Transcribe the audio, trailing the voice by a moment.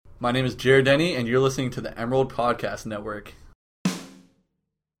My name is Jared Denny, and you're listening to the Emerald Podcast Network.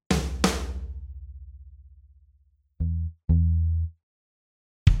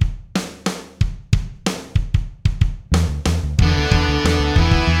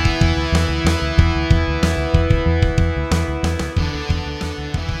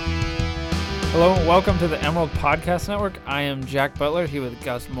 Hello, welcome to the Emerald Podcast Network. I am Jack Butler, here with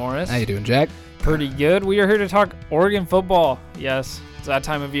Gus Morris. How you doing, Jack? Pretty good. We are here to talk Oregon football. Yes, it's that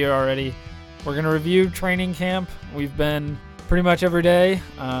time of year already. We're going to review training camp. We've been pretty much every day.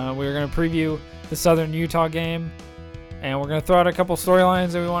 We're going to preview the Southern Utah game, and we're going to throw out a couple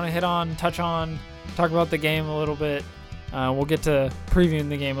storylines that we want to hit on, touch on, talk about the game a little bit. We'll get to previewing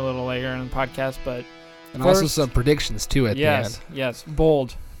the game a little later in the podcast, but and first, also some predictions too at the end. Yes,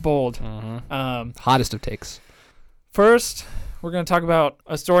 bold. Mm-hmm. Hottest of takes. First, we're going to talk about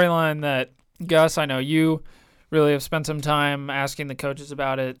a storyline that, Gus, I know you really have spent some time asking the coaches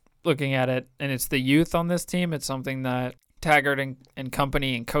about it, looking at it, and it's the youth on this team. It's something that Taggart and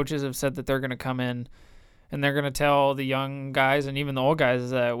company and coaches have said that they're going to come in and they're going to tell the young guys and even the old guys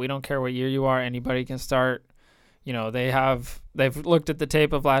that we don't care what year you are, anybody can start. You know, they've looked at the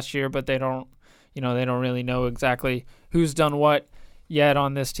tape of last year, but they don't really know exactly who's done what yet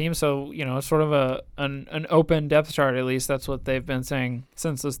on this team. So, sort of an open depth chart, at least that's what they've been saying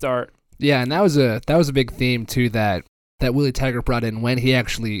since the start. Yeah, and that was a big theme too that Willie Taggart brought in when he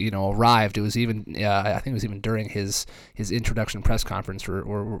actually arrived. It was even I think it was even during his introduction press conference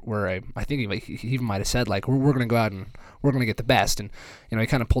where I think he even might have said like we're going to go out and we're going to get the best, and he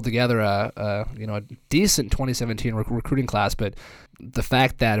kind of pulled together a decent 2017 recruiting class. But the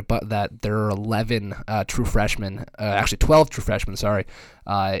fact that there are 11 true freshmen, actually 12 true freshmen,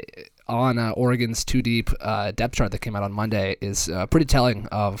 on Oregon's 2-deep depth chart that came out on Monday is pretty telling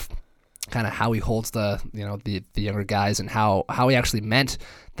of kind of how he holds the younger guys and how he actually meant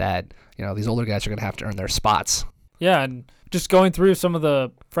that these older guys are going to have to earn their spots. Yeah, and just going through some of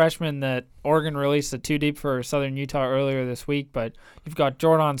the freshmen that Oregon released at 2-deep for Southern Utah earlier this week, but you've got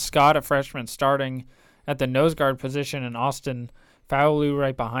Jordan Scott, a freshman, starting at the nose guard position, and Austin Faulu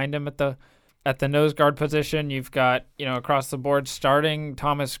right behind him at the nose guard position. You've got across the board starting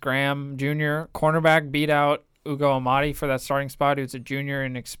Thomas Graham Jr., cornerback, beat out Ugo Amadi for that starting spot, who's a junior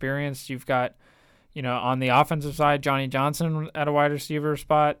and experienced. You've got, on the offensive side, Johnny Johnson at a wide receiver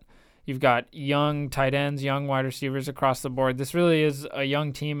spot. You've got young tight ends, young wide receivers across the board. This really is a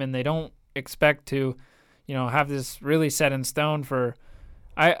young team, and they don't expect to, have this really set in stone for,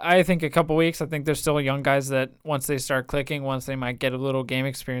 I think, a couple weeks. I think there's still young guys that once they start clicking, once they might get a little game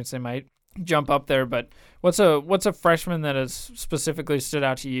experience, they might jump up there. But what's a freshman that has specifically stood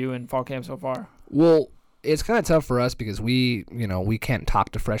out to you in fall camp so far? Well, it's kind of tough for us because we can't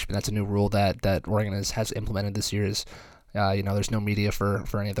talk to freshmen. That's a new rule that Oregon has implemented this year. Is there's no media for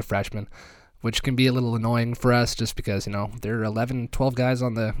any of the freshmen, which can be a little annoying for us just because there are 11, 12 guys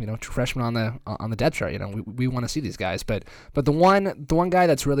on the true freshmen on the depth chart. We want to see these guys, but the one guy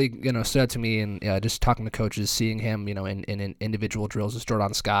that's really stood out to me and just talking to coaches, seeing him in individual drills is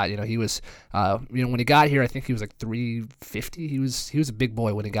Jordan Scott. He was when he got here, I think he was like 350. He was a big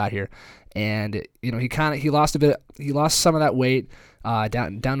boy when he got here. And he lost some of that weight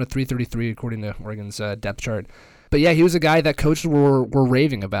down to 333 according to Oregon's depth chart. But yeah, he was a guy that coaches were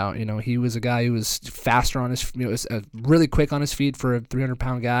raving about. He was a guy who was faster on his, was really quick on his feet for a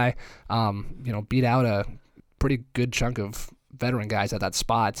 300-pound guy. Beat out a pretty good chunk of veteran guys at that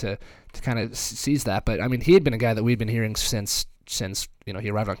spot to kind of seize that. But I mean, he had been a guy that we'd been hearing since he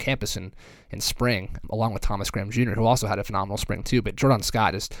arrived on campus in spring, along with Thomas Graham Jr., who also had a phenomenal spring too. But Jordan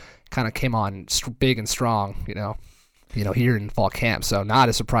Scott just kind of came on big and strong, here in fall camp. So not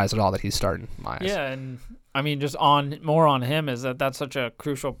a surprise at all that he's starting my eyes. Yeah, and I mean, just more on him is that's such a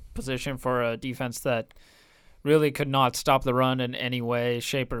crucial position for a defense that really could not stop the run in any way,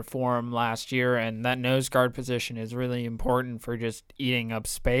 shape, or form last year. And that nose guard position is really important for just eating up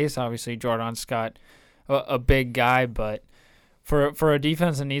space. Obviously, Jordan Scott, a big guy, but for a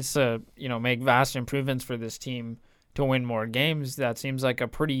defense that needs to make vast improvements for this team to win more games, that seems like a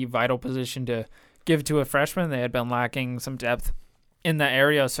pretty vital position to give to a freshman. They had been lacking some depth in that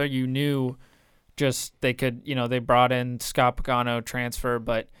area, so you knew just they could, they brought in Scott Pagano, transfer,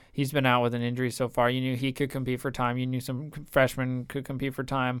 but he's been out with an injury so far. You knew he could compete for time. You knew some freshmen could compete for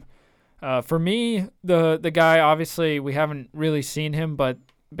time. For me, the guy, obviously, we haven't really seen him, but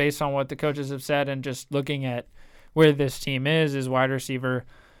based on what the coaches have said and just looking at where this team is wide receiver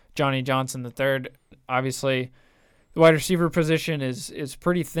Johnny Johnson III. Obviously, the wide receiver position is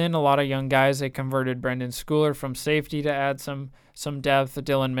pretty thin. A lot of young guys. They converted Brendan Schooler from safety to add some depth.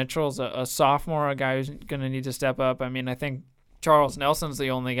 Dylan Mitchell's a sophomore, a guy who's going to need to step up. I mean, I think Charles Nelson's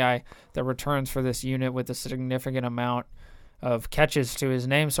the only guy that returns for this unit with a significant amount of catches to his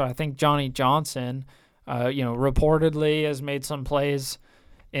name. So I think Johnny Johnson, reportedly has made some plays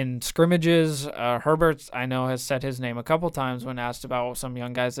in scrimmages. Herbert, I know, has said his name a couple times when asked about some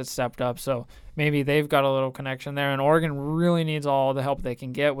young guys that stepped up. So maybe they've got a little connection there. And Oregon really needs all the help they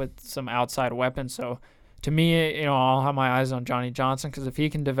can get with some outside weapons. So to me, I'll have my eyes on Johnny Johnson, because if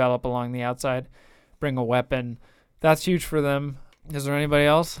he can develop along the outside, bring a weapon, that's huge for them. Is there anybody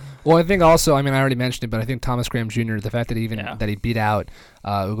else? Well, I think also, I already mentioned it, but I think Thomas Graham Jr., the fact that he beat out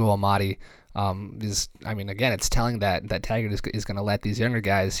Ugo Amadi, again, it's telling that Taggart is going to let these younger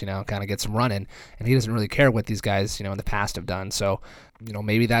guys, kind of get some running, and he doesn't really care what these guys, in the past have done. So,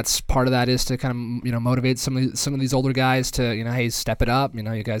 maybe that's part of that, is to kind of, motivate some of these older guys to, hey, step it up.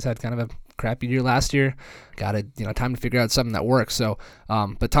 You guys had kind of a crappy year last year. Got to, time to figure out something that works. So,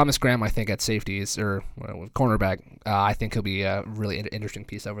 but Thomas Graham, I think at safety cornerback, I think he'll be a really interesting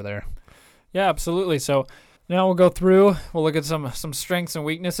piece over there. Yeah, absolutely. So now we'll go through. We'll look at some strengths and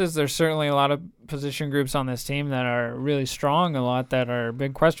weaknesses. There's certainly a lot of position groups on this team that are really strong, a lot that are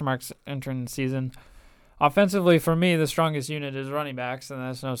big question marks entering the season. Offensively, for me, the strongest unit is running backs, and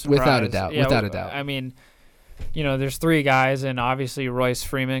that's no surprise. Without a doubt. Yeah, without a doubt. There's three guys, and obviously Royce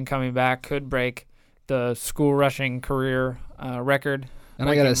Freeman coming back could break the school rushing career record. And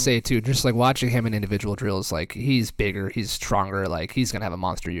I got to say, too, just like watching him in individual drills, like he's bigger, he's stronger, like he's going to have a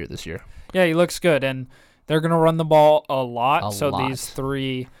monster year this year. Yeah, he looks good, and they're going to run the ball a lot. These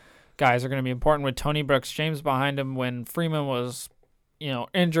three guys are going to be important with Tony Brooks-James behind him when Freeman was,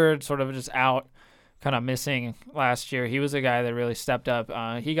 injured, sort of just out, kind of missing last year. He was a guy that really stepped up.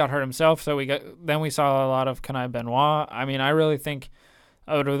 He got hurt himself, so we saw a lot of Kenai Benoit. I really think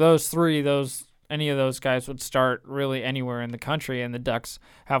out of those three, any of those guys would start really anywhere in the country, and the Ducks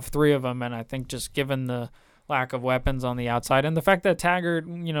have three of them, and I think just given the lack of weapons on the outside and the fact that Taggart,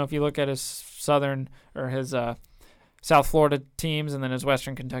 if you look at his Southern or his South Florida teams and then his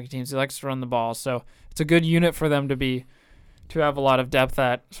Western Kentucky teams, he likes to run the ball. So it's a good unit for them to have a lot of depth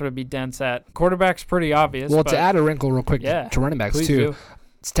at, sort of be dense at. Quarterback's pretty obvious. Well, to add a wrinkle real quick to running backs too. Do.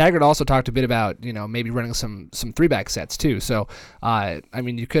 Taggart also talked a bit about, maybe running some three-back sets too. So,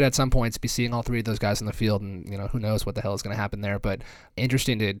 you could at some points be seeing all three of those guys on the field, and, who knows what the hell is going to happen there. But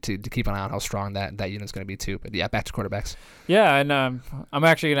interesting to keep an eye on how strong that unit's going to be too. But, yeah, back to quarterbacks. Yeah, and I'm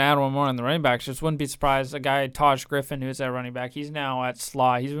actually going to add one more on the running backs. Just wouldn't be surprised. A guy, Taj Griffin, who's at running back, he's now at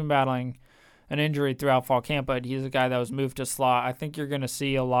slot. He's been battling an injury throughout fall camp, but he's a guy that was moved to slot. I think you're going to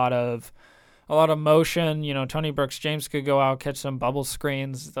see a lot of motion. Tony Brooks-James could go out, catch some bubble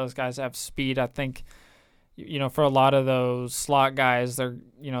screens. Those guys have speed. I think, for a lot of those slot guys, they're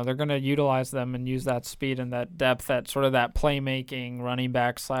going to utilize them and use that speed and that depth, that sort of that playmaking running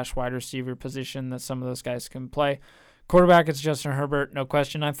back / wide receiver position that some of those guys can play. Quarterback, it's Justin Herbert, no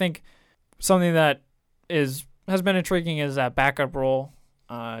question. I think something that has been intriguing is that backup role.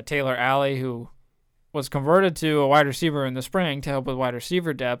 Taylor Alley, who was converted to a wide receiver in the spring to help with wide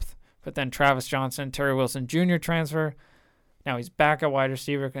receiver depth, but then Travis Johnson, Terry Wilson Jr. transfer. Now he's back at wide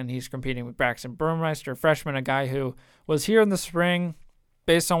receiver, and he's competing with Braxton Burmeister, a freshman, a guy who was here in the spring.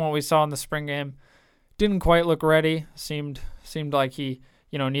 Based on what we saw in the spring game, didn't quite look ready. Seemed like he,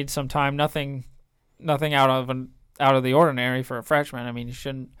 needs some time. Nothing out of the ordinary for a freshman. You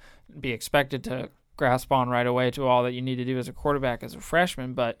shouldn't be expected to grasp on right away to all that you need to do as a quarterback as a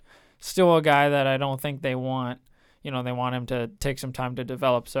freshman, but still a guy that I don't think they want. They want him to take some time to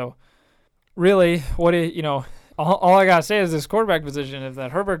develop. So really, all I gotta say is this quarterback position. If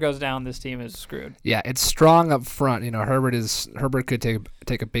that Herbert goes down, this team is screwed. Yeah, it's strong up front. Herbert could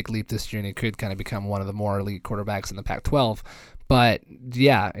take a big leap this year, and he could kind of become one of the more elite quarterbacks in the Pac-12. But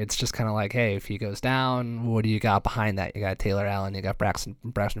yeah, it's just kind of like, hey, if he goes down, what do you got behind that? You got Taylor Allen, you got Braxton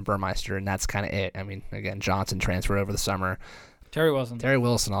Burmeister, and that's kind of it. Again, Johnson transferred over the summer. Terry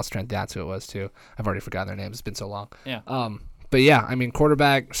Wilson also transferred. That's who it was too. I've already forgotten their names. It's been so long. Yeah. But yeah,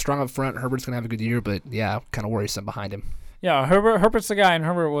 quarterback strong up front. Herbert's gonna have a good year, but yeah, kind of worrisome behind him. Yeah, Herbert's the guy, and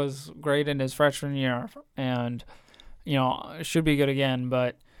Herbert was great in his freshman year, and should be good again.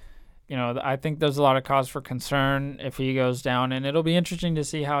 But I think there's a lot of cause for concern if he goes down, and it'll be interesting to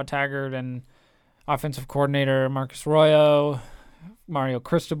see how Taggart and offensive coordinator Marcus Royo, Mario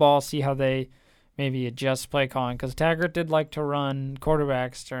Cristobal, see how they maybe adjust play calling, because Taggart did like to run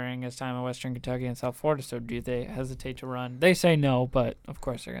quarterbacks during his time in Western Kentucky and South Florida. So do they hesitate to run? They say no, but of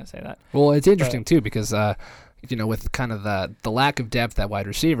course they're going to say that. Well, it's interesting too, because with kind of the lack of depth at wide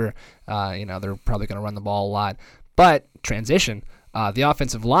receiver, they're probably going to run the ball a lot. But transition, the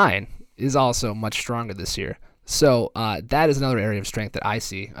offensive line is also much stronger this year. So that is another area of strength that I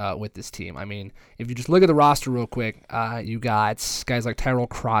see with this team. I mean, if you just look at the roster real quick, you got guys like Tyrell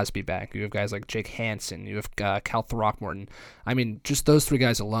Crosby back. You have guys like Jake Hansen. You have Cal Throckmorton. I mean, just those three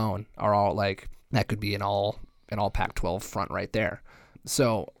guys alone are all like that could be an all Pac-12 front right there.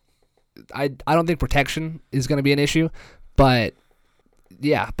 So I don't think protection is going to be an issue, but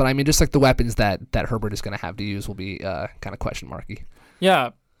yeah, but I mean, just like the weapons that Herbert is going to have to use will be kind of question marky. Yeah.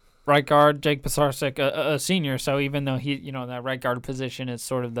 Right guard, Jake Pisarcik, a senior, so even though that right guard position is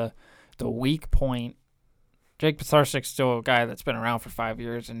sort of the weak point, Jake Pisarcik's still a guy that's been around for 5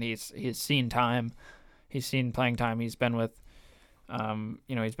 years, and he's seen time. He's seen playing time. He's been with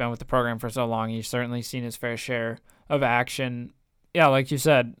he's been with the program for so long. He's certainly seen his fair share of action. Yeah, like you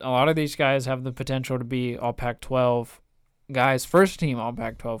said, a lot of these guys have the potential to be all Pac-12 guys, first team all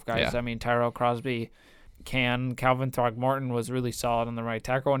Pac-12 guys. Yeah. I mean, Tyrell Crosby Calvin Throckmorton was really solid on the right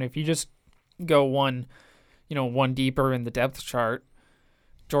tackle, and if you just go one deeper in the depth chart,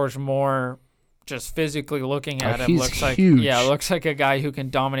 George Moore, just physically looking at him, looks like a guy who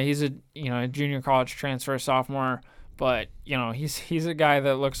can dominate. He's a junior college transfer sophomore, but he's a guy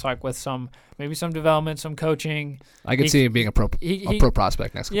that looks like with maybe some development, some coaching. I could see him being a pro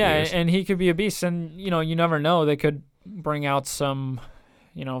prospect next couple years. And he could be a beast, and you never know. They could bring out some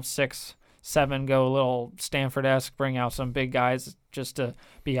 6-7, go a little Stanford-esque, bring out some big guys just to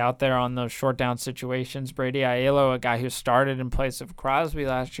be out there on those short down situations. Brady Aiello, a guy who started in place of Crosby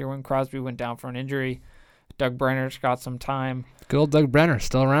last year when Crosby went down for an injury. Doug Brenner's got some time. Good old Doug Brenner,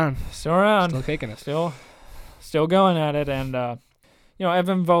 still around. Still kicking it. Still going at it. And,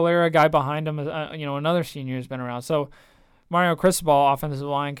 Evan Volera, a guy behind him, another senior who's been around. So Mario Cristobal, offensive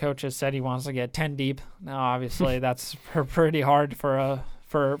line coach, has said he wants to get 10 deep. Now, obviously, that's pretty hard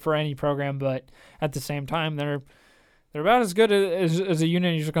for any program, but at the same time, they're about as good as a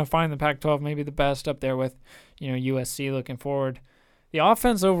unit you're going to find in the Pac-12, maybe the best up there with, USC looking forward. The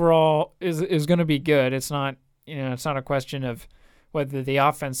offense overall is going to be good. It's not a question of whether the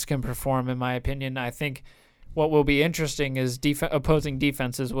offense can perform, in my opinion. I think what will be interesting is opposing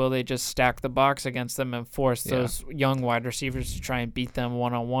defenses. Will they just stack the box against them and force those young wide receivers to try and beat them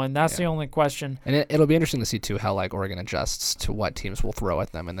one-on-one? That's the only question. And it'll be interesting to see, too, how Oregon adjusts to what teams will throw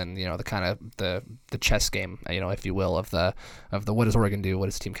at them. And then, the kind of the chess game, if you will, of the what does Oregon do, what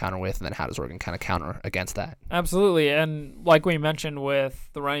does the team counter with, and then how does Oregon kind of counter against that? Absolutely. And like we mentioned with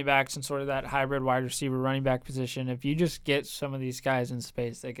the running backs and sort of that hybrid wide receiver running back position, if you just get some of these guys in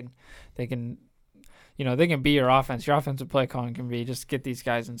space, they can they can be your offense. Your offensive play calling can be just get these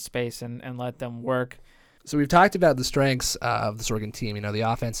guys in space and let them work. So we've talked about the strengths of this Oregon team. The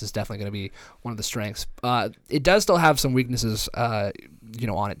offense is definitely going to be one of the strengths. It does still have some weaknesses, on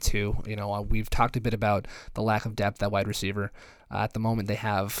it too. We've talked a bit about the lack of depth at wide receiver. At the moment, they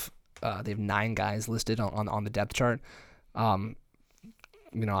have 9 guys listed on the depth chart. I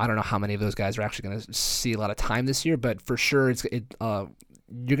don't know how many of those guys are actually going to see a lot of time this year, but for sure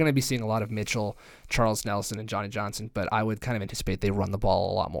you're going to be seeing a lot of Mitchell, Charles Nelson, and Johnny Johnson, but I would kind of anticipate they run the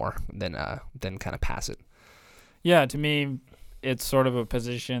ball a lot more than kind of pass it. Yeah, to me, it's sort of a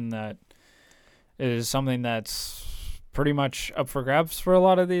position that is something that's pretty much up for grabs for a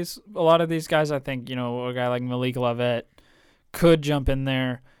lot of these guys. I think, a guy like Malik Lovett could jump in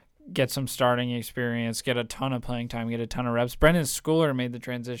there, get some starting experience, get a ton of playing time, get a ton of reps. Brendan Schooler made the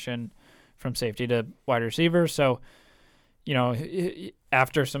transition from safety to wide receiver, so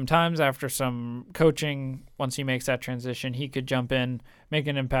after some coaching, once he makes that transition, he could jump in, make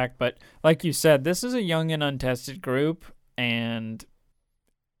an impact. But like you said, this is a young and untested group, and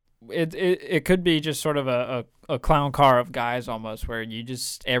it could be just sort of a clown car of guys almost, where you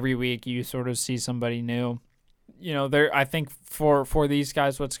just every week you sort of see somebody new. I think for these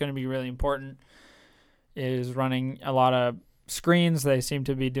guys, what's going to be really important is running a lot of screens. They seem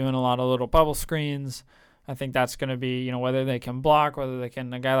to be doing a lot of little bubble screens. I think that's going to be, whether they can block, whether they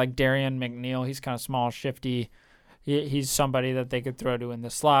can. A guy like Darian McNeil, he's kind of small, shifty. He's somebody that they could throw to in the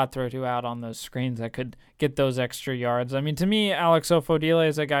slot, throw to out on those screens that could get those extra yards. I mean, to me, Alex Ofodile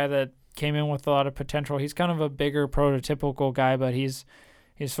is a guy that came in with a lot of potential. He's kind of a bigger prototypical guy, but he's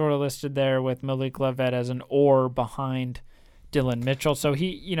sort of listed there with Malik Lovett as an or behind Dylan Mitchell. So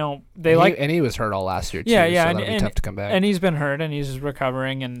he was hurt all last year too. Yeah, so that'll be tough to come back. And he's been hurt, and he's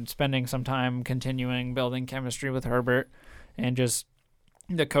recovering and spending some time continuing building chemistry with Herbert and just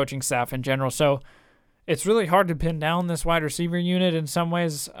the coaching staff in general. So it's really hard to pin down this wide receiver unit in some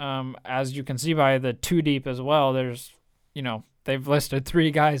ways, as you can see by the 2 deep as well. There's, they've listed 3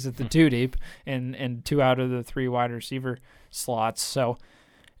 guys at the 2 deep and 2 out of the 3 wide receiver slots. So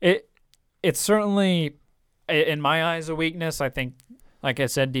it's certainly, in my eyes, a weakness. I think like I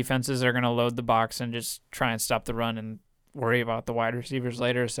said, defenses are going to load the box and just try and stop the run and worry about the wide receivers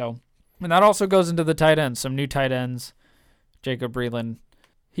later. So, and that also goes into the tight ends. Some new tight ends, Jacob Breland.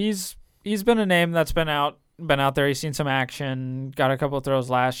 He's been a name that's been out there. He's seen some action, got a couple of throws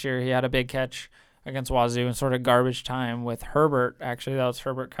last year. He had a big catch against Wazoo in sort of garbage time with Herbert. Actually, that was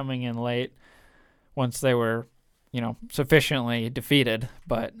Herbert coming in late once they were, sufficiently defeated.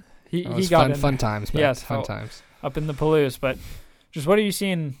 But he got fun times. Man. Yes, fun times up in the Palouse. But just what are you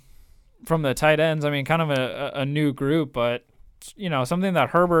seeing from the tight ends? I mean, kind of a new group, but something that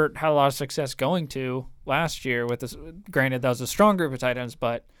Herbert had a lot of success going to last year with this. Granted, that was a strong group of tight ends,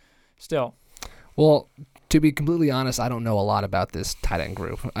 but still. Well, to be completely honest, I don't know a lot about this tight end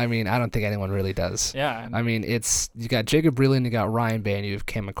group. I mean, I don't think anyone really does. Yeah. I mean, you got Jacob Breland, you got Ryan Bay, and you have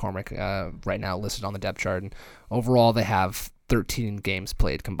Cam McCormick right now listed on the depth chart. And overall, they have 13 games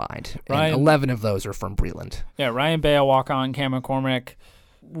played combined, and 11 of those are from Breland. Yeah, Ryan Bay, a walk-on. Cam McCormick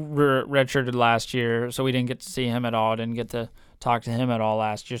redshirted last year, so we didn't get to see him at all. Didn't get to talk to him at all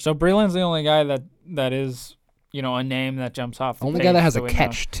last year. So Breland's the only guy that is, a name that jumps off the only page, guy that has so a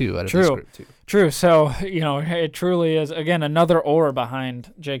catch, too, out of True. this group, too. True. So, it truly is, again, another or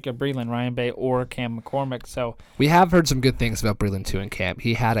behind Jacob Breland, Ryan Bay, or Cam McCormick. So we have heard some good things about Breland, too, in camp.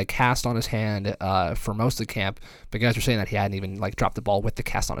 He had a cast on his hand for most of camp, but guys were saying that he hadn't even, dropped the ball with the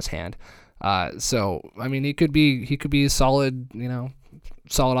cast on his hand. So, I mean, he could be a solid,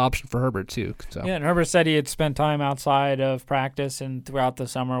 solid option for Herbert, too. So. Yeah, and Herbert said he had spent time outside of practice and throughout the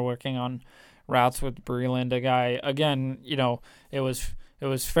summer working on routes with Breland, a guy, again, it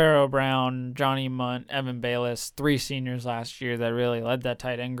was Pharaoh Brown, Johnny Munt, Evan Bayless, 3 seniors last year that really led that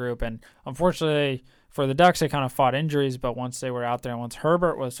tight end group. And unfortunately for the Ducks, they kind of fought injuries, but once they were out there and once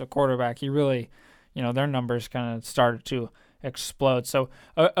Herbert was a quarterback, he really, their numbers kind of started to explode. So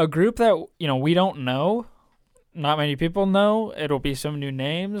a group that, we don't know, not many people know, it'll be some new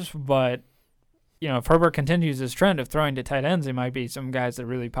names, but, if Herbert continues his trend of throwing to tight ends, it might be some guys that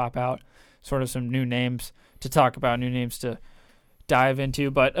really pop out. Sort of some new names to talk about, new names to dive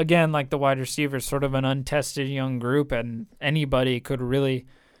into. But again, like the wide receivers, sort of an untested young group, and anybody could really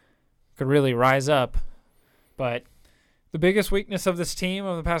rise up. But the biggest weakness of this team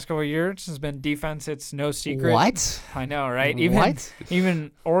over the past couple of years has been defense. It's no secret. What? I know, right? What? Even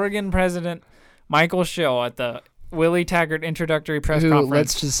Oregon president Michael Schill at the Willie Taggart introductory press conference.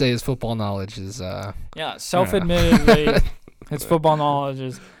 Let's just say his football knowledge is self-admittedly his football knowledge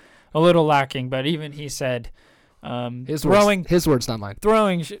is a little lacking, but even he said his words, not mine.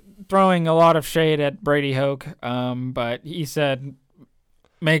 Throwing a lot of shade at Brady Hoke, but he said,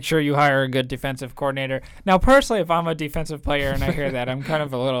 make sure you hire a good defensive coordinator. Now, personally, if I'm a defensive player and I hear that, I'm kind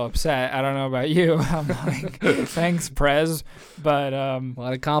of a little upset. I don't know about you. I'm like, thanks, Prez, but a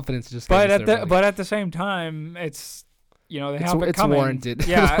lot of confidence just. But at the same time, it's they have it coming. It's warranted.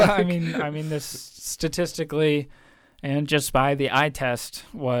 Yeah, I mean, this statistically. And just by the eye test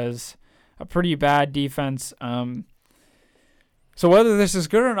was a pretty bad defense. So whether this is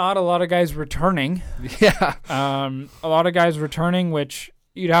good or not, a lot of guys returning. Yeah. A lot of guys returning, which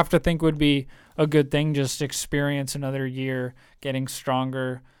you'd have to think would be a good thing. Just experience another year, getting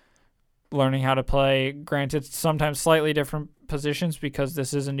stronger, learning how to play. Granted, sometimes slightly different positions because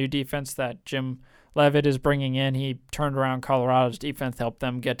this is a new defense that Jim Leavitt is bringing in. He turned around Colorado's defense, helped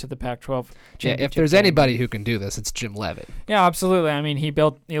them get to the Pac-12 championship. Yeah, if there's anybody who can do this, it's Jim Leavitt. Yeah, absolutely. I mean, he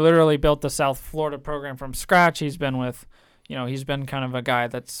literally built the South Florida program from scratch. He's been he's been kind of a guy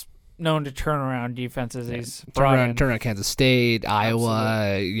that's known to turn around defenses. Yeah. He's turn around Kansas State,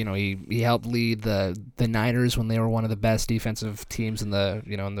 Iowa. He helped lead the Niners when they were one of the best defensive teams in the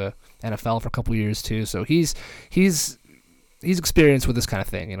in the NFL for a couple years too. So he's experienced with this kind of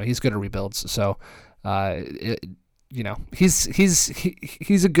thing. He's good at rebuilds. So,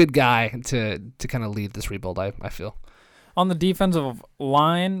 he's a good guy to kind of lead this rebuild. I feel. On the defensive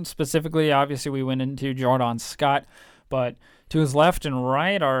line specifically, obviously we went into Jordan Scott, but to his left and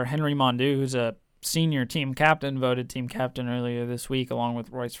right are Henry Mondu, who's a senior team captain, voted team captain earlier this week, along with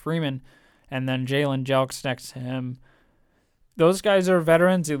Royce Freeman, and then Jalen Jelks next to him. Those guys are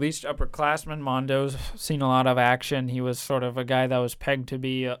veterans, at least upperclassmen. Mondo's seen a lot of action. He was sort of a guy that was pegged to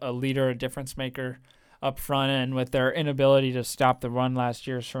be a leader, a difference maker up front, and with their inability to stop the run last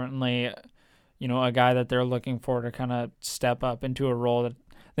year, certainly, a guy that they're looking for to kind of step up into a role that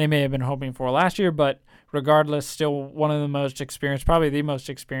they may have been hoping for last year, but regardless, still one of the most experienced, probably the most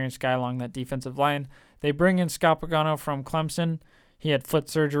experienced guy along that defensive line. They bring in Scott Pagano from Clemson. He had foot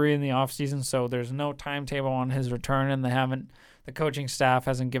surgery in the offseason, so there's no timetable on his return, and the coaching staff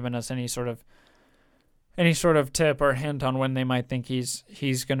hasn't given us any sort of tip or hint on when they might think he's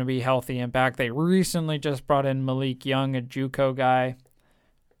going to be healthy and back. They recently just brought in Malik Young, a JUCO guy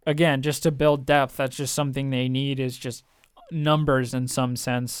again, just to build depth, that's just something they need, is just numbers in some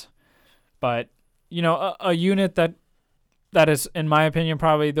sense. But, a unit that is, in my opinion,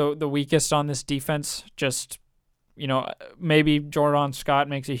 probably the weakest on this defense, just, maybe Jordan Scott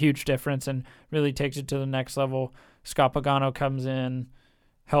makes a huge difference and really takes it to the next level. Scott Pagano comes in,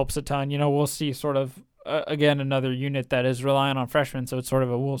 helps a ton. We'll see sort of, again, another unit that is relying on freshmen, so it's sort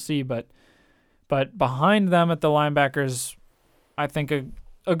of a we'll see. But behind them at the linebackers, I think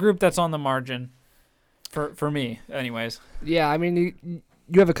a group that's on the margin for me, anyways. Yeah, I mean,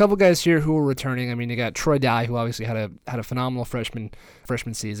 you have a couple guys here who are returning. I mean, you got Troy Dye, who obviously had a phenomenal freshman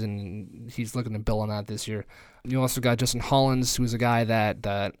season. He's looking to build on that this year. You also got Justin Hollins, who's a guy that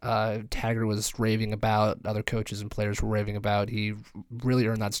Taggart was raving about, other coaches and players were raving about. He really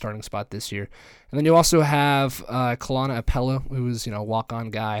earned that starting spot this year. And then you also have Kalana Apello, who was a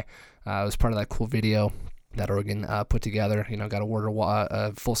walk-on guy. Was part of that cool video that Oregon put together. Got awarded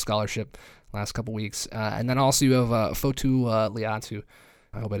a full scholarship last couple weeks. And then also you have Fotu Liatu.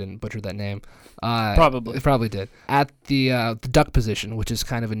 I hope I didn't butcher that name. Probably did. At the duck position, which is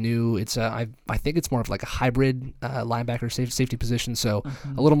kind of a new. It's I think it's more of like a hybrid linebacker safety position. So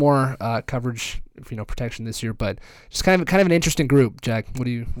a little more coverage, protection this year. But just kind of an interesting group. Jack, what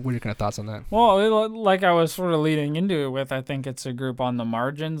are your kind of thoughts on that? Well, like I was sort of leading into it with, I think it's a group on the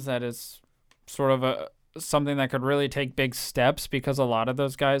margins that is sort of something that could really take big steps, because a lot of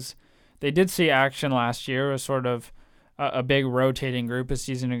those guys, they did see action last year as sort of a big rotating group a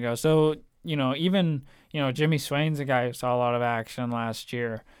season ago. So, even, Jimmy Swain's a guy who saw a lot of action last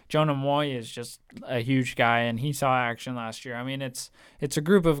year. Jonah Moy is just a huge guy, and he saw action last year. I mean, it's a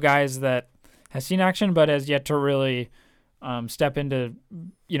group of guys that has seen action but has yet to really step into,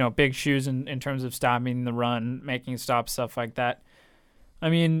 big shoes in terms of stopping the run, making stops, stuff like that.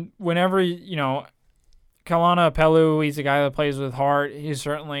 I mean, whenever, Kalana Apello, he's a guy that plays with heart. He's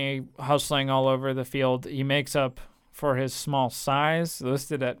certainly hustling all over the field. He makes up for his small size,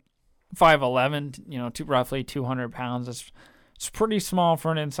 listed at 5'11", roughly 200 pounds. It's pretty small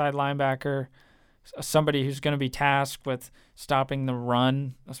for an inside linebacker, somebody who's going to be tasked with stopping the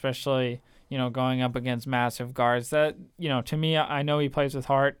run, especially, going up against massive guards. That, to me, I know he plays with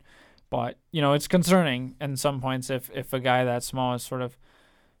heart, but, it's concerning in some points if a guy that small is sort of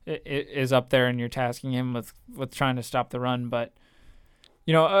is up there and you're tasking him with trying to stop the run. But,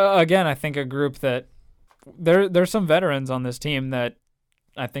 again, I think a group that there's some veterans on this team that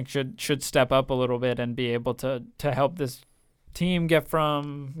I think should step up a little bit and be able to help this team get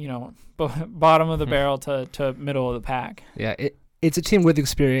from, bottom of the barrel to middle of the pack. Yeah, it's a team with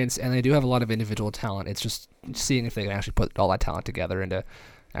experience, and they do have a lot of individual talent. It's just seeing if they can actually put all that talent together into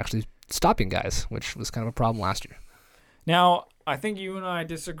actually stopping guys, which was kind of a problem last year. Now, I think you and I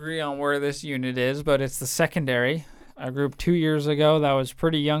disagree on where this unit is, but it's the secondary. A group 2 years ago that was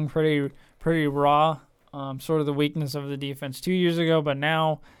pretty young, pretty raw. Sort of the weakness of the defense 2 years ago, but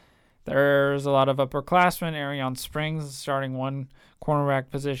now there's a lot of upperclassmen. Arion Springs starting one cornerback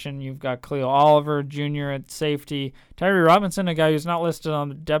position. You've got Khalil Oliver Jr. at safety. Tyree Robinson, a guy who's not listed on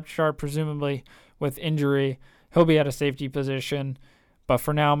the depth chart, presumably with injury. He'll be at a safety position. But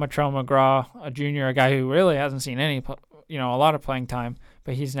for now, Matrell McGraw, a junior, a guy who really hasn't seen a lot of playing time,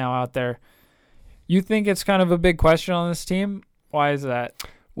 but he's now out there. You think it's kind of a big question on this team? Why is that?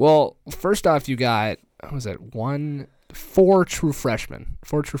 Well, first off, you got, four true freshmen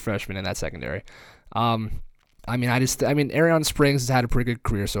in that secondary. Arion Springs has had a pretty good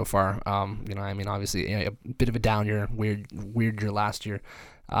career so far. Obviously a bit of a down year, weird year last year.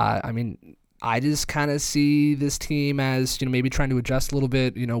 I just kind of see this team as, maybe trying to adjust a little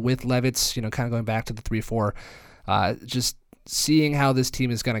bit, with Levitz, kind of going back to the 3-4, just seeing how this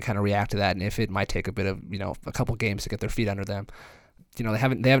team is going to kind of react to that, and if it might take a bit of, a couple games to get their feet under them. They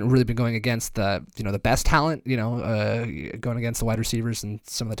haven't really been going against the best talent, going against the wide receivers and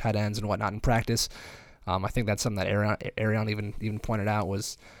some of the tight ends and whatnot in practice. I think that's something that Arion even pointed out,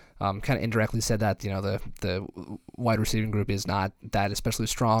 was kind of indirectly said that, the wide receiving group is not that especially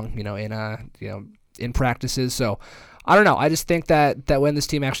strong, in practices. So I don't know. I just think that when this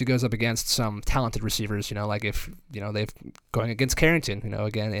team actually goes up against some talented receivers, like if, they've going against Carrington,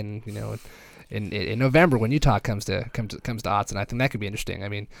 again in November when Utah comes to Autzen, I think that could be interesting. I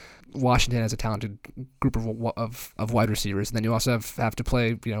mean, Washington has a talented group of wide receivers, and then you also have to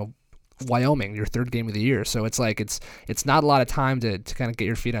play, Wyoming, your third game of the year. So it's like it's not a lot of time to kind of get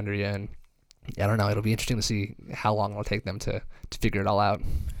your feet under you, and I don't know. It'll be interesting to see how long it'll take them to figure it all out.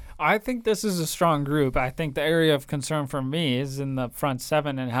 I think this is a strong group. I think the area of concern for me is in the front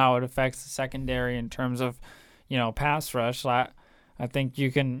seven and how it affects the secondary in terms of, pass rush. I think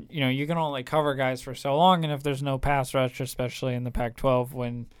you can only cover guys for so long, and if there's no pass rush, especially in the Pac-12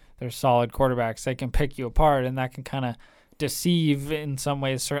 when there's solid quarterbacks, they can pick you apart, and that can kind of deceive in some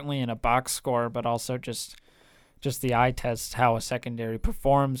ways, certainly in a box score, but also just the eye test how a secondary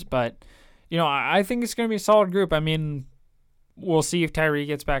performs. But, I think it's going to be a solid group. I mean, we'll see if Tyree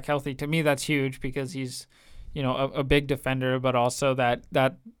gets back healthy. To me, that's huge because he's, a big defender, but also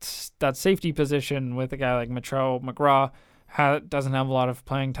that safety position with a guy like Latrell McGraw doesn't have a lot of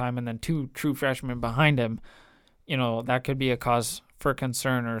playing time, and then 2 true freshmen behind him, that could be a cause for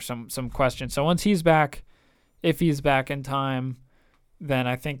concern or some question. So once he's back, if he's back in time, then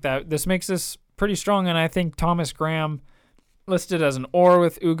I think that this makes this pretty strong. And I think Thomas Graham listed as an or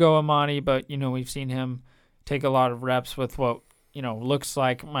with Ugo Amadi, but, we've seen him take a lot of reps with what, looks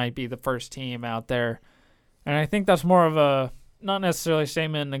like might be the first team out there. And I think that's more of a, not necessarily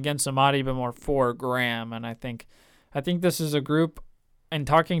statement against Amadi, but more for Graham. And I think this is a group, and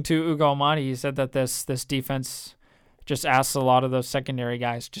talking to Ugo Amadi, he said that this defense just asks a lot of those secondary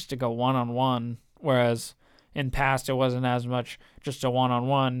guys just to go one-on-one, whereas in past it wasn't as much just a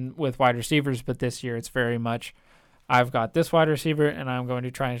one-on-one with wide receivers, but this year it's very much, I've got this wide receiver and I'm going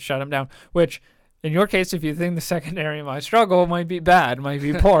to try and shut him down, which in your case, if you think the secondary might struggle, might be bad, might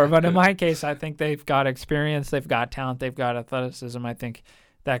be poor, but in my case, I think they've got experience, they've got talent, they've got athleticism. I think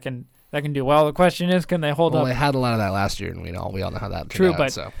that can do well. The question is, can they hold up? Well, they had a lot of that last year, and we all know how that turned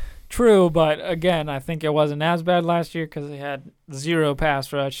out. True, but again, I think it wasn't as bad last year because they had 0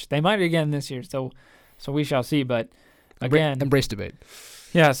 pass rush. They might again this year, so we shall see. But again, embrace debate.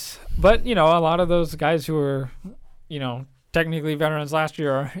 Yes, but a lot of those guys who were, technically veterans last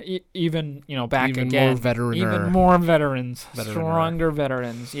year are even back even again, even more veterans, stronger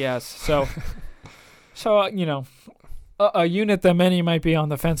veterans. Yes, so a unit that many might be on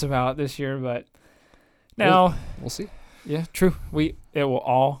the fence about this year, but now we'll see. Yeah, true. It will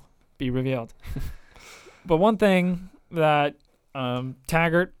all be revealed. But one thing that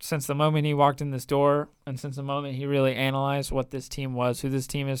Taggart, since the moment he walked in this door and since the moment he really analyzed what this team was, who this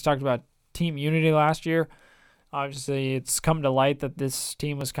team is, talked about team unity last year. Obviously, it's come to light that this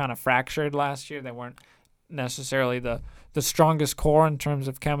team was kind of fractured last year. They weren't necessarily the strongest core in terms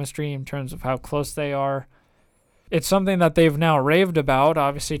of chemistry, in terms of how close they are. It's something that they've now raved about.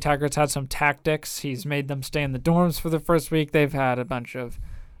 Obviously, Taggart's had some tactics. He's made them stay in the dorms for the first week. They've had a bunch of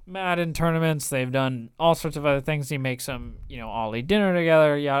Madden tournaments. They've done all sorts of other things. He makes them, all eat dinner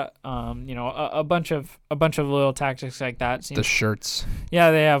together. Yeah, a bunch of little tactics like that. The shirts.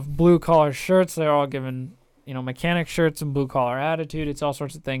 Yeah, they have blue collar shirts. They're all given, mechanic shirts and blue collar attitude. It's all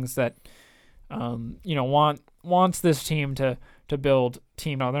sorts of things that, wants this team to build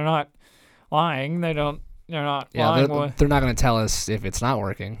team. No, they're not lying. They're not lying. They're not going to tell us if it's not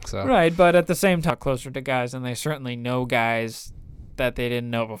working. So right, but at the same time, closer to guys, and they certainly know guys that they didn't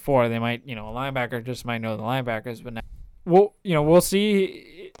know before. They might, a linebacker just might know the linebackers, but now, we'll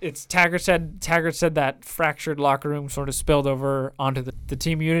see. It's Taggart said that fractured locker room sort of spilled over onto the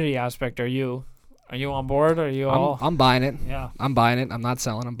team unity aspect. Are you on board? Are you all? I'm buying it. Yeah, I'm buying it. I'm not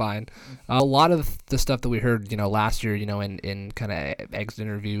selling. I'm buying. A lot of the stuff that we heard, last year, in kind of exit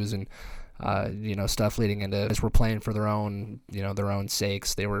interviews and. Stuff leading into as we're playing for their own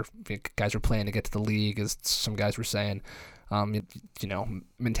sakes. Guys were playing to get to the league, as some guys were saying.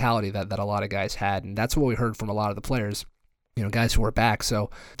 Mentality that a lot of guys had, and that's what we heard from a lot of the players. Guys who are back.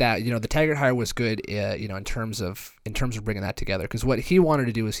 So that the Taggart hire was good. In terms of bringing that together, because what he wanted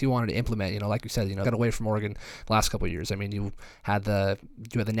to do is he wanted to implement. Like you said, got away from Oregon the last couple of years. I mean, you had the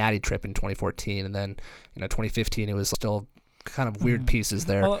Natty trip in 2014, and then 2015 it was still. Kind of weird pieces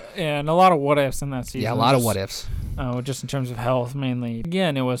there. Well, yeah, and a lot of what ifs in that season. Yeah, a lot of what ifs. Just in terms of health, mainly.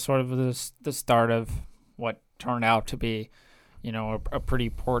 Again, it was sort of the start of what turned out to be, a pretty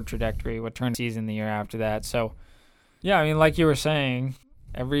poor trajectory. What turned season the year after that. So, yeah, I mean, like you were saying,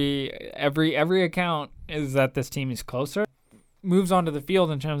 every account is that this team is closer. Moves onto the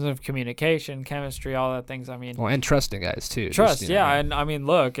field in terms of communication, chemistry, all that things. I mean, and trusting guys too. Trust, and I mean,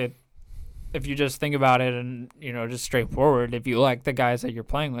 look, if you just think about it and, just straightforward, if you like the guys that you're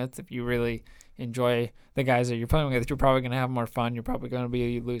playing with, if you really enjoy the guys that you're playing with, you're probably going to have more fun. You're probably going to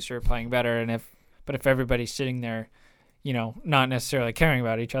be looser, playing better. And if everybody's sitting there, not necessarily caring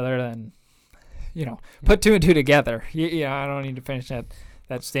about each other, then, put 2 and 2 together. I don't need to finish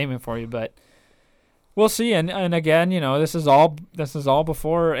that statement for you, but we'll see. And again, this is all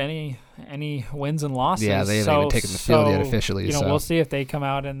before any wins and losses. Yeah, they haven't even taken the field yet officially. We'll see if they come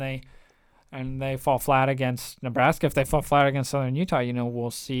out and they fall flat against Nebraska. If they fall flat against Southern Utah,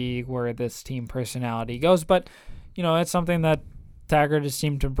 we'll see where this team personality goes. But, it's something that Taggart has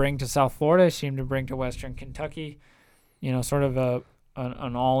seemed to bring to South Florida, seemed to bring to Western Kentucky. sort of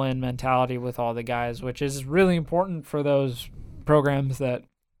an all-in mentality with all the guys, which is really important for those programs that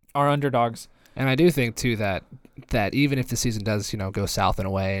are underdogs. And I do think too that even if the season does go south in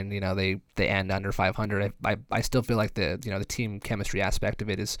a way, and they end under 500, I still feel like the team chemistry aspect of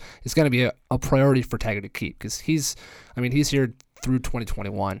it is going to be a priority for Taggart to keep, because he's here through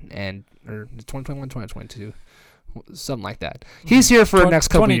 2021 or 2021 2022, something like that. He's here for the next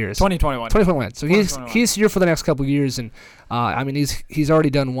couple of years. 2021. So he's here for the next couple of years, and he's already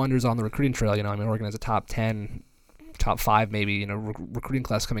done wonders on the recruiting trail. Oregon has a top 10, top 5 maybe recruiting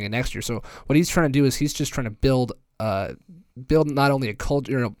class coming in next year. So what he's trying to do is he's just trying to build not only a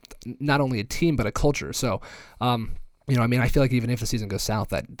culture, not only a team, but a culture. So I feel like even if the season goes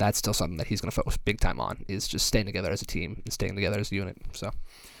south, that's still something that he's going to focus big time on, is just staying together as a team and staying together as a unit. So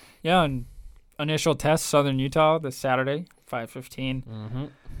yeah, and initial test, Southern Utah this Saturday, 5:15. Mm-hmm.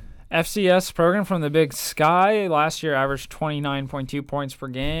 FCS program from the Big Sky. Last year averaged 29.2 points per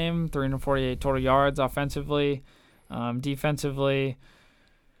game, 348 total yards offensively. Defensively,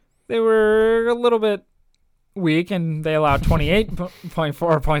 they were a little bit weak, and they allowed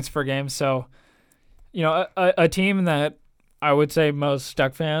 28.4 points per game. So, a team that I would say most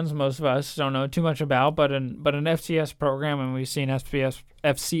Duck fans, most of us, don't know too much about, but an FCS program, and we've seen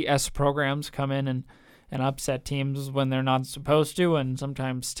FCS programs come in and upset teams when they're not supposed to, and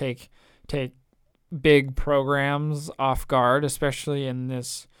sometimes take big programs off guard, especially in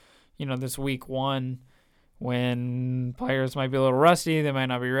this week one, when players might be a little rusty, they might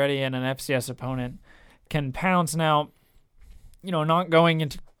not be ready, and an FCS opponent can pounce. Now, not going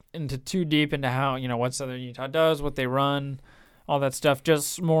into too deep into how, what Southern Utah does, what they run, all that stuff,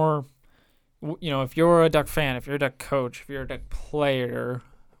 just more, if you're a Duck fan, if you're a Duck coach, if you're a Duck player,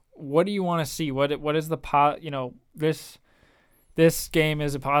 what do you want to see? What is the this game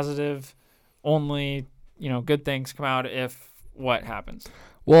is a positive, only, good things come out if what happens?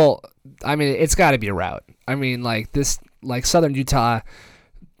 Well, it's got to be a route. Southern Utah.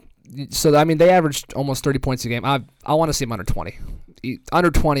 So they averaged almost 30 points a game. I want to see them under 20,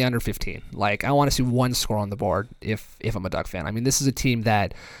 under 20, under 15. I want to see one score on the board if I'm a Duck fan. This is a team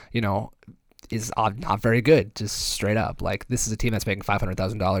that is not very good, just straight up. This is a team that's making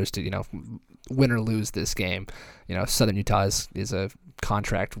 $500,000 to win or lose this game. Southern Utah is a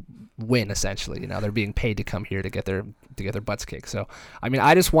contract win essentially. They're being paid to come here to get their butts kicked. So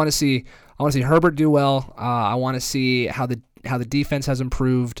I just want to see Herbert do well. I want to see how the defense has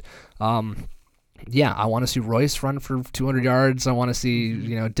improved. I want to see Royce run for 200 yards. I want to see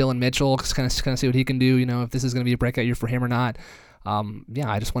Dylan Mitchell kind of see what he can do. If this is going to be a breakout year for him or not.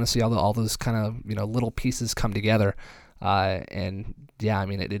 I just want to see all those kind of little pieces come together.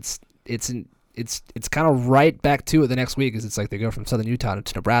 It's kind of right back to it the next week, because it's like they go from Southern Utah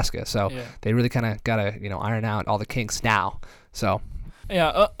to Nebraska. So they really kind of got to iron out all the kinks now. So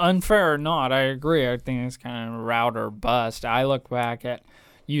yeah, unfair or not, I agree. I think it's kind of route or bust. I look back at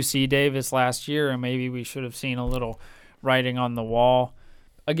UC Davis last year, and maybe we should have seen a little writing on the wall.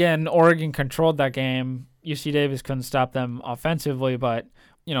 Again, Oregon controlled that game. UC Davis couldn't stop them offensively, but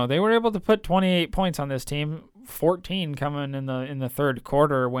they were able to put 28 points on this team, 14 coming in the third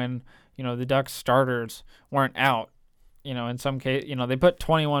quarter when the Ducks starters weren't out. In some case, they put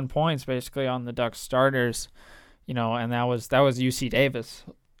 21 points basically on the Ducks starters, and that was UC Davis,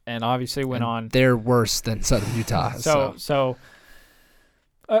 and obviously went on. They're worse than Southern Utah. So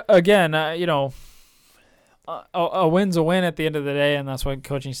again, a win's a win at the end of the day, and that's what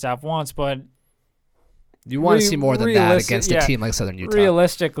coaching staff wants. But you want to see more than that against a team like Southern Utah.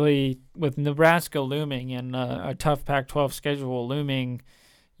 Realistically, with Nebraska looming and a tough Pac-12 schedule looming,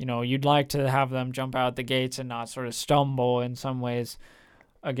 you'd like to have them jump out the gates and not sort of stumble in some ways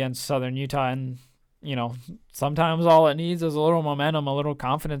against Southern Utah. And, sometimes all it needs is a little momentum, a little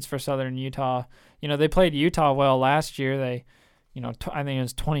confidence for Southern Utah. They played Utah well last year. They, I think it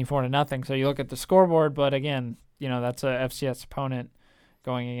was 24-0. So you look at the scoreboard, but again, that's a FCS opponent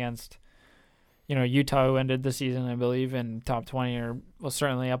going against, Utah, who ended the season, I believe, in top 20 or was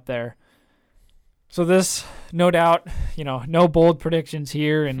certainly up there. So this, no doubt, no bold predictions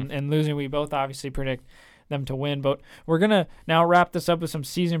here, and losing. We both obviously predict them to win, but we're gonna now wrap this up with some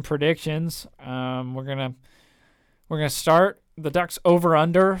season predictions. We're gonna start the Ducks over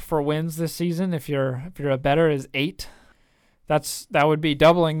under for wins this season. If you're a bettor, is 8. That would be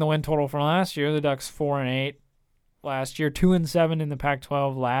doubling the win total from last year. The Ducks 4-8 last year, 2-7 in the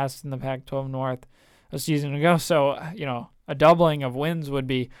Pac-12, last in the Pac-12 North a season ago. So a doubling of wins would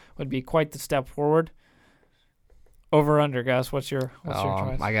be quite the step forward. Over under, Gus. What's your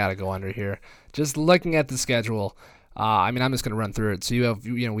choice? I gotta go under here. Just looking at the schedule, I'm just gonna run through it. So you have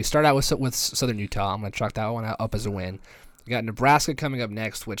we start out with Southern Utah. I'm gonna chalk that one up as a win. got Nebraska coming up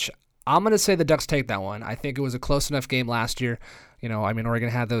next, which I'm going to say the Ducks take that one. I think it was a close enough game last year. Oregon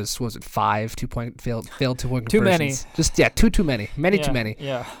had those, what was it, 5 2-point failed 2-point conversions. Too many. Too many.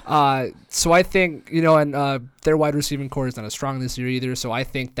 Yeah. So I think, and their wide receiving core is not as strong this year either, so I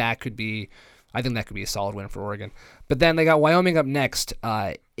think that could be a solid win for Oregon. But then they got Wyoming up next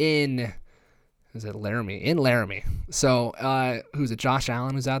in Laramie? In Laramie. So who's it, Josh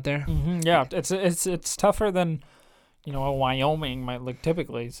Allen who's out there? Mm-hmm, yeah, it's tougher than Wyoming might look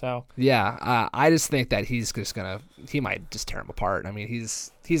typically. So yeah, I just think that he might just tear him apart. I mean,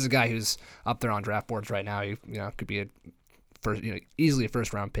 he's a guy who's up there on draft boards right now. He could be easily a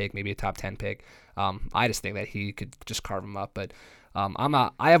first round pick, maybe a top 10 pick. I just think that he could just carve him up. But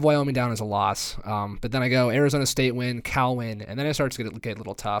I have Wyoming down as a loss. But then I go Arizona State win, Cal win, and then it starts to get a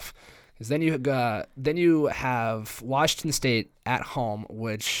little tough. Because then you have Washington State at home,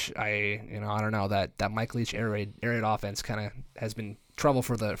 which I don't know, that Mike Leach air raid offense kind of has been trouble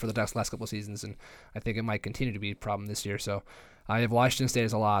for the Ducks the last couple of seasons, and I think it might continue to be a problem this year. So I have Washington State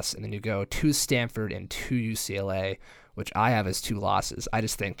as a loss, and then you go to Stanford and to UCLA, which I have as 2 losses. I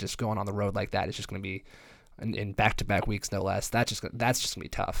just think just going on the road like that is just going to be in back-to-back weeks, no less. That's just going to be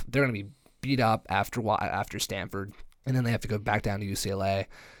tough. They're going to be beat up after Stanford, and then they have to go back down to UCLA.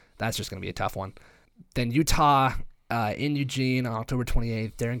 That's just going to be a tough one. Then Utah in Eugene on October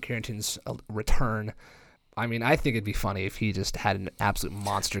 28th, Darren Carrington's return. I mean, I think it'd be funny if he just had an absolute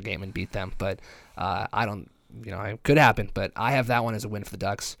monster game and beat them, but I don't, it could happen, but I have that one as a win for the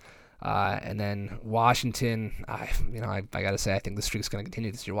Ducks. And then Washington, I got to say, I think the streak's going to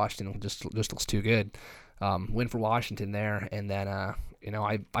continue this year. Washington just looks too good. Win for Washington there, and then,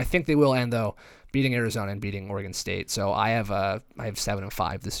 I think they will end, though, beating Arizona and beating Oregon State. So I have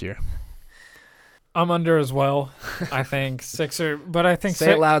 7-5 this year. I'm under as well. I think 6 or, but I think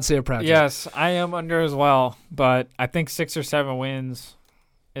say it loud, say it proud. Yes, I am under as well, but I think 6 or 7 wins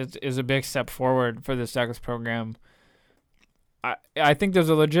is a big step forward for this Ducks program. I think there's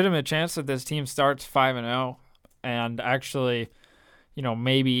a legitimate chance that this team starts 5-0 and actually,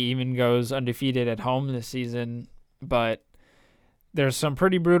 maybe even goes undefeated at home this season, but there's some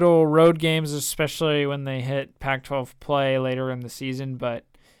pretty brutal road games, especially when they hit Pac-12 play later in the season. But,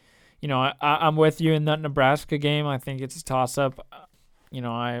 I'm with you in that Nebraska game. I think it's a toss-up.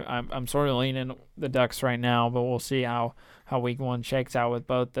 I'm sort of leaning the Ducks right now, but we'll see how week 1 shakes out with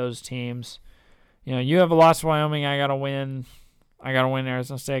both those teams. You have a loss to Wyoming. I got to win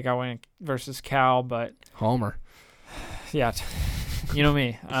Arizona State. I got to win versus Cal, but Homer. Yeah, you know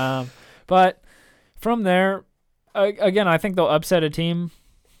me. But from there, again, I think they'll upset a team,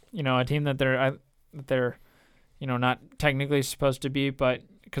 a team that they're not technically supposed to beat, but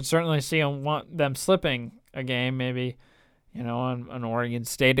could certainly see them slipping a game, maybe, on Oregon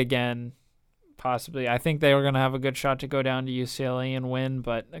State again, possibly. I think they were going to have a good shot to go down to UCLA and win,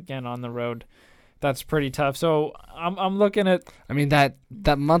 but again, on the road, that's pretty tough. So I'm looking at. I mean that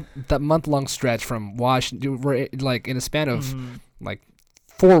month-long stretch from Washington, we're like in a span of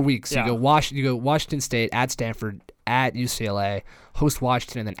 4 weeks. Yeah. You go Washington State, at Stanford, at UCLA, host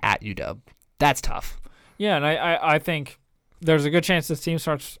Washington, and then at UW. That's tough. Yeah, and I think there's a good chance this team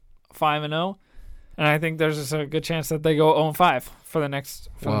starts 5-0, and I think there's a good chance that they go 0-5 for the next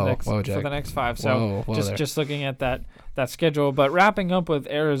 5. So just looking at that schedule, but wrapping up with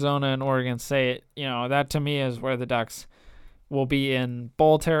Arizona and Oregon State, that to me is where the Ducks will be in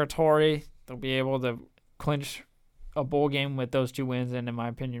bowl territory. They'll be able to clinch a bowl game with those 2 wins, and in my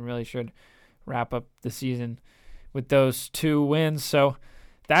opinion, really should wrap up the season with those 2 wins. So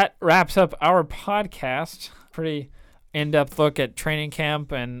that wraps up our podcast. Pretty in-depth look at training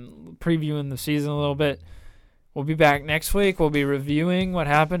camp and previewing the season a little bit. We'll be back next week. We'll be reviewing what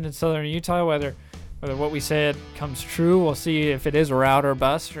happened in Southern Utah, whether what we said comes true. We'll see if it is a rout or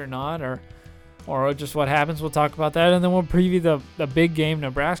bust or not, or just what happens. We'll talk about that, and then we'll preview the big game,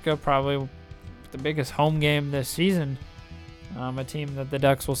 Nebraska, probably the biggest home game this season. A team that the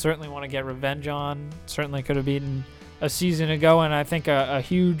Ducks will certainly want to get revenge on. Certainly could have beaten a season ago, and I think a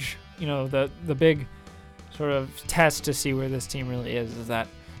huge, the big sort of test to see where this team really is that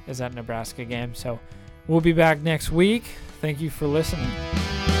Nebraska game. So we'll be back next week. Thank you for listening.